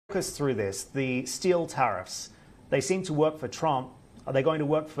us through this. The steel tariffs, they seem to work for Trump. Are they going to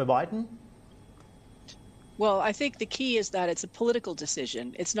work for Biden? Well, I think the key is that it's a political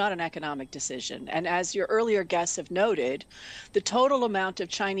decision. It's not an economic decision. And as your earlier guests have noted, the total amount of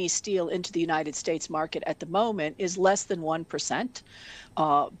Chinese steel into the United States market at the moment is less than 1%,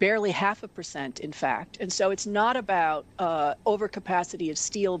 barely 0.5%, in fact. And so it's not about overcapacity of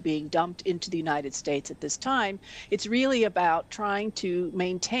steel being dumped into the United States at this time. It's really about trying to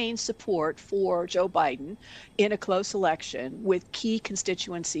maintain support for Joe Biden in a close election with key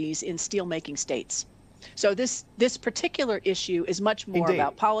constituencies in steelmaking states. So this particular issue is much more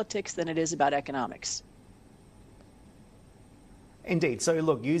about politics than it is about economics. Indeed. So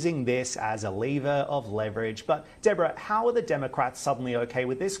look, using this as a lever of leverage. But Deborah, how are the Democrats suddenly okay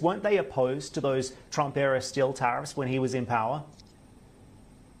with this? Weren't they opposed to those Trump-era steel tariffs when he was in power?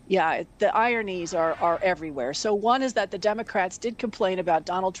 Yeah, the ironies are everywhere. So one is that the Democrats did complain about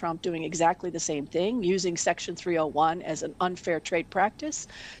Donald Trump doing exactly the same thing, using Section 301 as an unfair trade practice,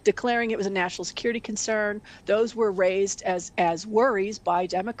 declaring it was a national security concern. Those were raised as worries by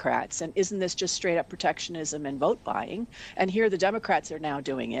Democrats. And isn't this just straight up protectionism and vote buying? And here the Democrats are now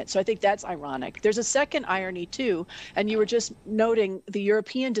doing it. So I think that's ironic. There's a second irony, too. And you were just noting the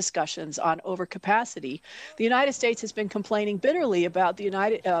European discussions on overcapacity. The United States has been complaining bitterly about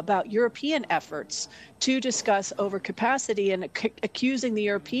about European efforts to discuss overcapacity and accusing the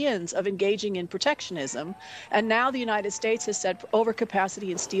Europeans of engaging in protectionism. And now the United States has said overcapacity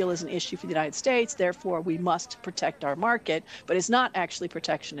in steel is an issue for the United States, therefore we must protect our market, but it's not actually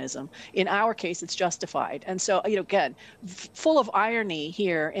protectionism. In our case, it's justified. And so, again, full of irony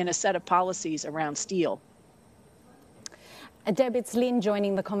here in a set of policies around steel. Deb, it's Lynn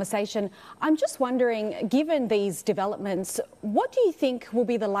joining the conversation. I'm just wondering, given these developments, what do you think will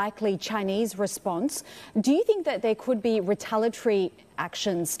be the likely Chinese response? Do you think that there could be retaliatory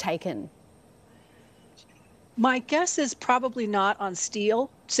actions taken? My guess is probably not on steel,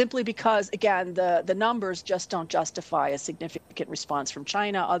 simply because, again, the numbers just don't justify a significant response from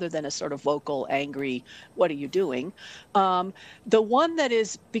China other than a sort of vocal, angry, what are you doing? The one that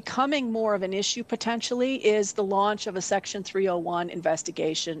is becoming more of an issue potentially is the launch of a Section 301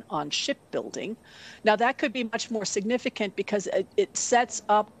 investigation on shipbuilding. Now, that could be much more significant because it sets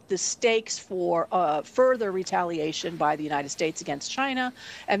up the stakes for further retaliation by the United States against China,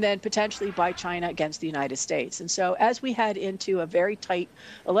 and then potentially by China against the United States. And so as we head into a very tight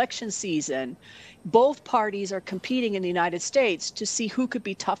election season, both parties are competing in the United States to see who could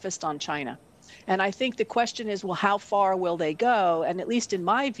be toughest on China. And I think the question is, well, how far will they go? And at least in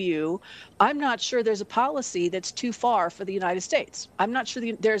my view, I'm not sure there's a policy that's too far for the United States. I'm not sure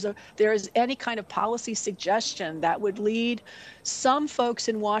there is any kind of policy suggestion that would lead some folks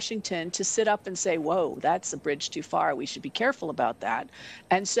in Washington to sit up and say, whoa, that's a bridge too far. We should be careful about that.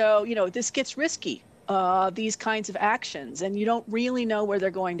 And so, this gets risky. These kinds of actions, and you don't really know where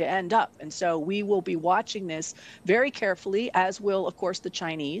they're going to end up. And so we will be watching this very carefully, as will, of course, the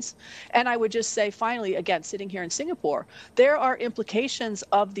Chinese. And I would just say, finally, again, sitting here in Singapore, there are implications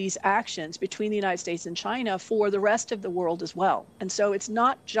of these actions between the United States and China for the rest of the world as well. And so it's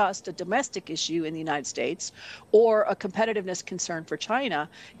not just a domestic issue in the United States or a competitiveness concern for China.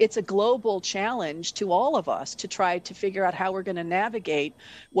 It's a global challenge to all of us to try to figure out how we're going to navigate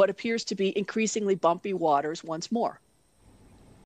what appears to be increasingly bumpy waters once more.